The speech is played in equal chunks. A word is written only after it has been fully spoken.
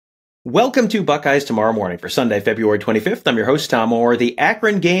Welcome to Buckeyes Tomorrow Morning for Sunday, February 25th. I'm your host, Tom Orr. The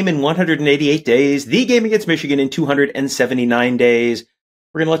Akron game in 188 days, the game against Michigan in 279 days.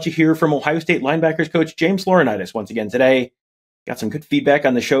 We're going to let you hear from Ohio State linebackers coach James Laurinaitis once again today. Got some good feedback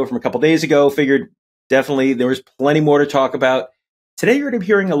on the show from a couple days ago. Figured definitely there was plenty more to talk about. Today you're going to be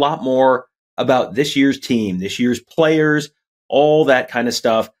hearing a lot more about this year's team, this year's players, all that kind of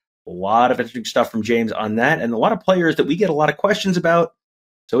stuff. A lot of interesting stuff from James on that, and a lot of players that we get a lot of questions about.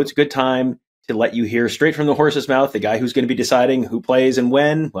 So it's a good time to let you hear straight from the horse's mouth, the guy who's going to be deciding who plays and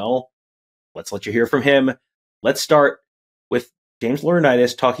when. Well, let's let you hear from him. Let's start with James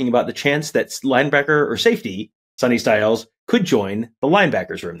Laurinaitis talking about the chance that linebacker or safety, Sonny Styles, could join the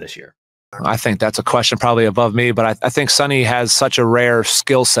linebackers room this year. I think that's a question probably above me, but I think Sonny has such a rare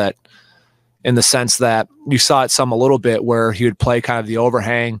skill set in the sense that you saw it a little bit where he would play kind of the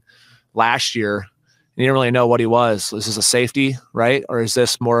overhang last year. You didn't really know what he was. Is this a safety, right? Or is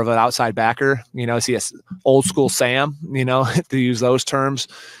this more of an outside backer? Is he a old school Sam, to use those terms?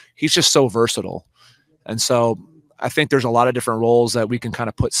 He's just so versatile. And so I think there's a lot of different roles that we can kind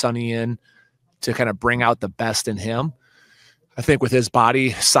of put Sonny in to kind of bring out the best in him. I think with his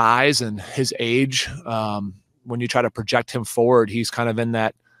body size and his age, when you try to project him forward, he's kind of in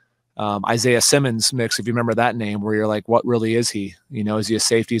that Isaiah Simmons mix, if you remember that name, where you're like, what really is he? Is he a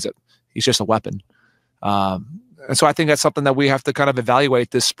safety? He's just a weapon. And so I think that's something that we have to kind of evaluate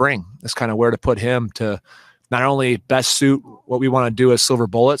this spring. Is kind of where to put him to not only best suit what we want to do as Silver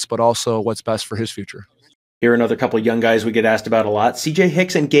Bullets, but also what's best for his future. Here are another couple of young guys we get asked about a lot. CJ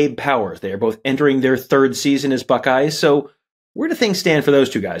Hicks and Gabe Powers. They are both entering their third season as Buckeyes. So where do things stand for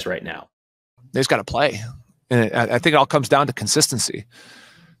those two guys right now? They just got to play. And I think it all comes down to consistency.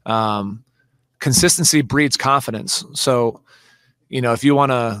 Consistency breeds confidence. So, if you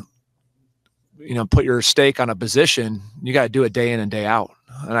want to, put your stake on a position, you got to do it day in and day out.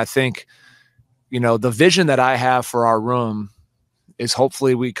 And I think, the vision that I have for our room is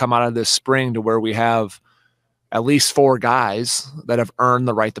hopefully we come out of this spring to where we have at least 4 guys that have earned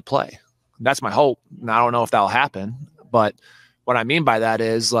the right to play. That's my hope. And I don't know if that'll happen, but what I mean by that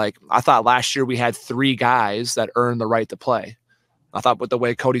is, like, I thought last year we had 3 guys that earned the right to play. I thought with the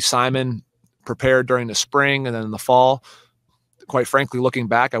way Cody Simon prepared during the spring and then in the fall, quite frankly, looking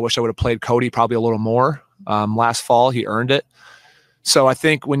back, I wish I would have played Cody probably a little more. Last fall, he earned it. So I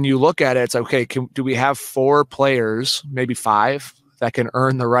think when you look at it, it's okay, do we have 4 players, maybe 5, that can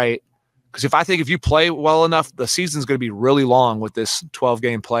earn the right? Because if you play well enough, the season's going to be really long with this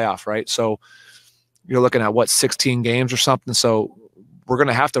 12-game playoff, right? So you're looking at, 16 games or something? So we're going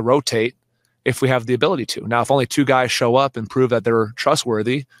to have to rotate if we have the ability to. Now, if only 2 guys show up and prove that they're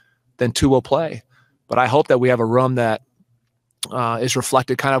trustworthy, then 2 will play. But I hope that we have a room that is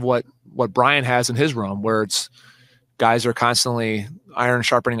reflected kind of what Brian has in his room, where it's guys are constantly iron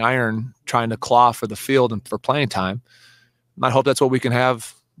sharpening iron, trying to claw for the field and for playing time. And I hope that's what we can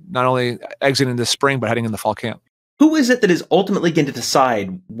have, not only exiting this spring, but heading in the fall camp. Who is it that is ultimately going to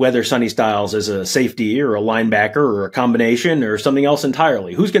decide whether Sonny Styles is a safety or a linebacker or a combination or something else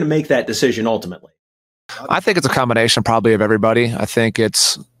entirely? Who's going to make that decision ultimately? I think it's a combination probably of everybody. I think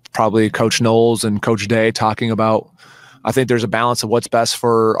it's probably Coach Knowles and Coach Day talking about, I think there's a balance of what's best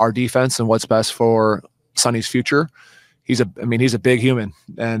for our defense and what's best for Sonny's future. He's a big human.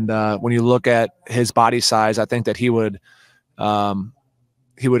 And when you look at his body size, I think that he would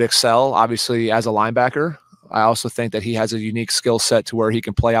excel, obviously, as a linebacker. I also think that he has a unique skill set to where he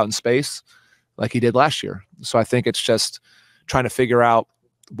can play out in space like he did last year. So I think it's just trying to figure out,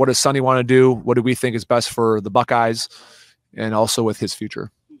 what does Sonny want to do? What do we think is best for the Buckeyes, and also with his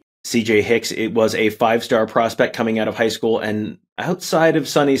future? CJ Hicks, it was a 5-star prospect coming out of high school, and outside of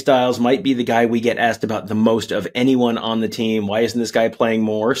Sonny Styles, might be the guy we get asked about the most of anyone on the team. Why isn't this guy playing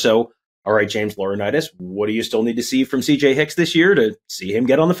more? So, all right, James Laurinaitis, what do you still need to see from CJ Hicks this year to see him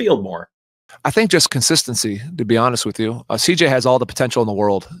get on the field more? I think just consistency, to be honest with you. CJ has all the potential in the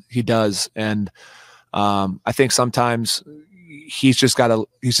world. He does. And I think sometimes he's just got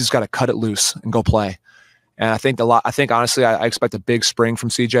to cut it loose and go play. And I think honestly, I expect a big spring from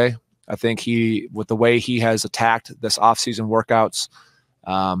CJ. I think with the way he has attacked this offseason workouts,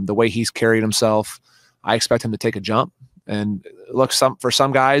 the way he's carried himself, I expect him to take a jump. And look, for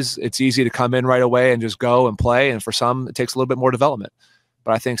some guys, it's easy to come in right away and just go and play. And for some, it takes a little bit more development.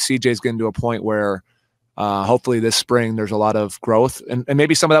 But I think CJ's getting to a point where hopefully this spring there's a lot of growth. And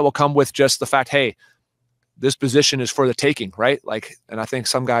maybe some of that will come with just the fact, hey, this position is for the taking, right? And I think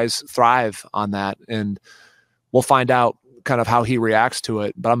some guys thrive on that. And we'll find out kind of how he reacts to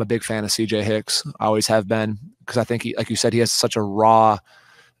it. But I'm a big fan of CJ Hicks. I always have been, because I think, like you said, he has such a raw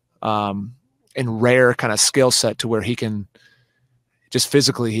and rare kind of skill set to where he can just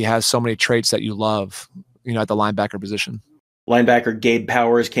physically, he has so many traits that you love, at the linebacker position. Linebacker Gabe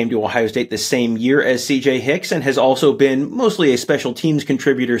Powers came to Ohio State the same year as CJ Hicks and has also been mostly a special teams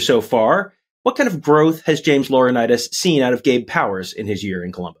contributor so far. What kind of growth has James Laurinaitis seen out of Gabe Powers in his year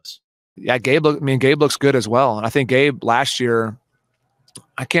in Columbus? Yeah, Gabe looks good as well. And I think Gabe last year,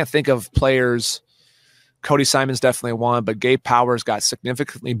 I can't think of players. Cody Simon's definitely one, but Gabe Powers got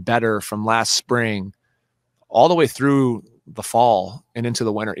significantly better from last spring all the way through the fall and into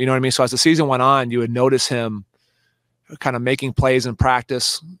the winter. You know what I mean? So as the season went on, you would notice him kind of making plays in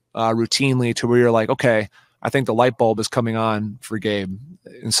practice routinely to where you're like, okay, I think the light bulb is coming on for Gabe.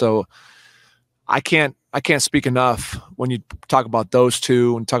 And so I can't speak enough when you talk about those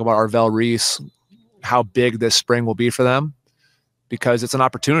two and talk about Arvell Reese, how big this spring will be for them, because it's an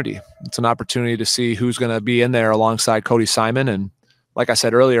opportunity. It's an opportunity to see who's going to be in there alongside Cody Simon. And like I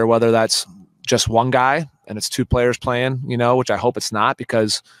said earlier, whether that's just one guy and it's two players playing, which I hope it's not,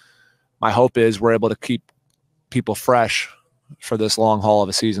 because my hope is we're able to keep people fresh for this long haul of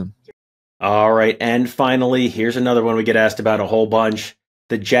a season. All right. And finally, here's another one we get asked about a whole bunch,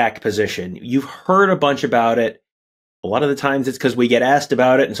 the jack position. You've heard a bunch about it. A lot of the times it's because we get asked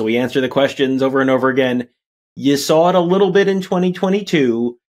about it, and so we answer the questions over and over again. You saw it a little bit in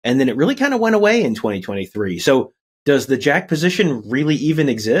 2022, and then it really kind of went away in 2023. So does the jack position really even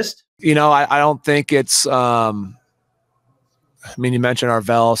exist? I don't think it's, you mentioned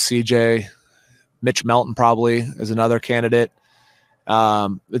Arvell, CJ, Mitch Melton probably is another candidate.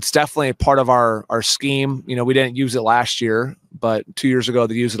 It's definitely a part of our scheme. We didn't use it last year, but 2 years ago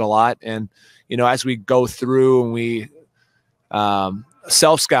they used it a lot. And, as we go through and we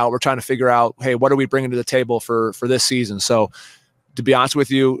self-scout, we're trying to figure out, hey, what are we bringing to the table for this season? So to be honest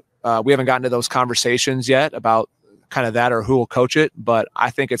with you, we haven't gotten to those conversations yet about kind of that or who will coach it, but I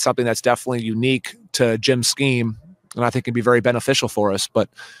think it's something that's definitely unique to Jim's scheme, and I think it'd be very beneficial for us. But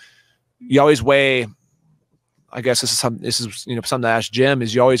you always weigh, I guess this is something to ask Jim,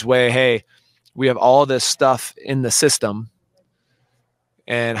 is you always weigh, hey, we have all this stuff in the system,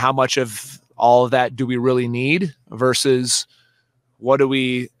 and how much of all of that do we really need versus what do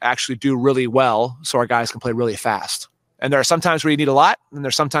we actually do really well so our guys can play really fast. And there are sometimes where you need a lot, and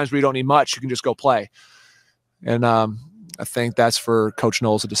there's sometimes where you don't need much. You can just go play. And I think that's for Coach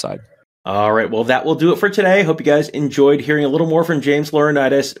Knowles to decide. All right. Well, that will do it for today. Hope you guys enjoyed hearing a little more from James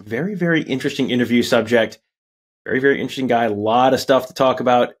Laurinaitis. Very, very interesting interview subject. Very, very interesting guy. A lot of stuff to talk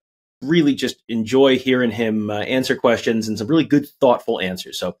about. Really just enjoy hearing him answer questions and some really good, thoughtful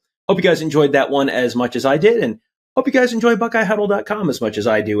answers. So hope you guys enjoyed that one as much as I did. And hope you guys enjoy BuckeyeHuddle.com as much as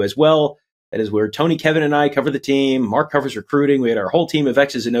I do as well. That is where Tony, Kevin, and I cover the team. Mark covers recruiting. We had our whole team of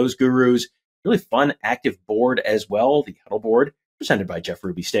X's and O's gurus. Really fun, active board as well. The Huddle Board, presented by Jeff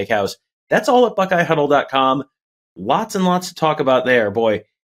Ruby Steakhouse. That's all at BuckeyeHuddle.com. Lots and lots to talk about there. Boy,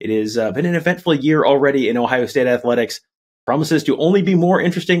 it has been an eventful year already in Ohio State athletics. Promises to only be more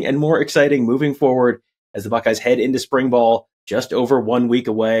interesting and more exciting moving forward as the Buckeyes head into spring ball just over 1 week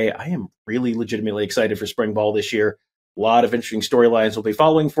away. I am really legitimately excited for spring ball this year. A lot of interesting storylines we'll be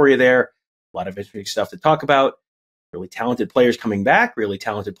following for you there. A lot of interesting stuff to talk about. Really talented players coming back, really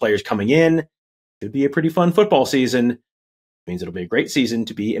talented players coming in. Should be a pretty fun football season. Means it'll be a great season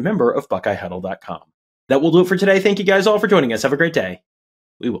to be a member of BuckeyeHuddle.com. That will do it for today. Thank you guys all for joining us. Have a great day.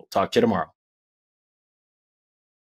 We will talk to you tomorrow.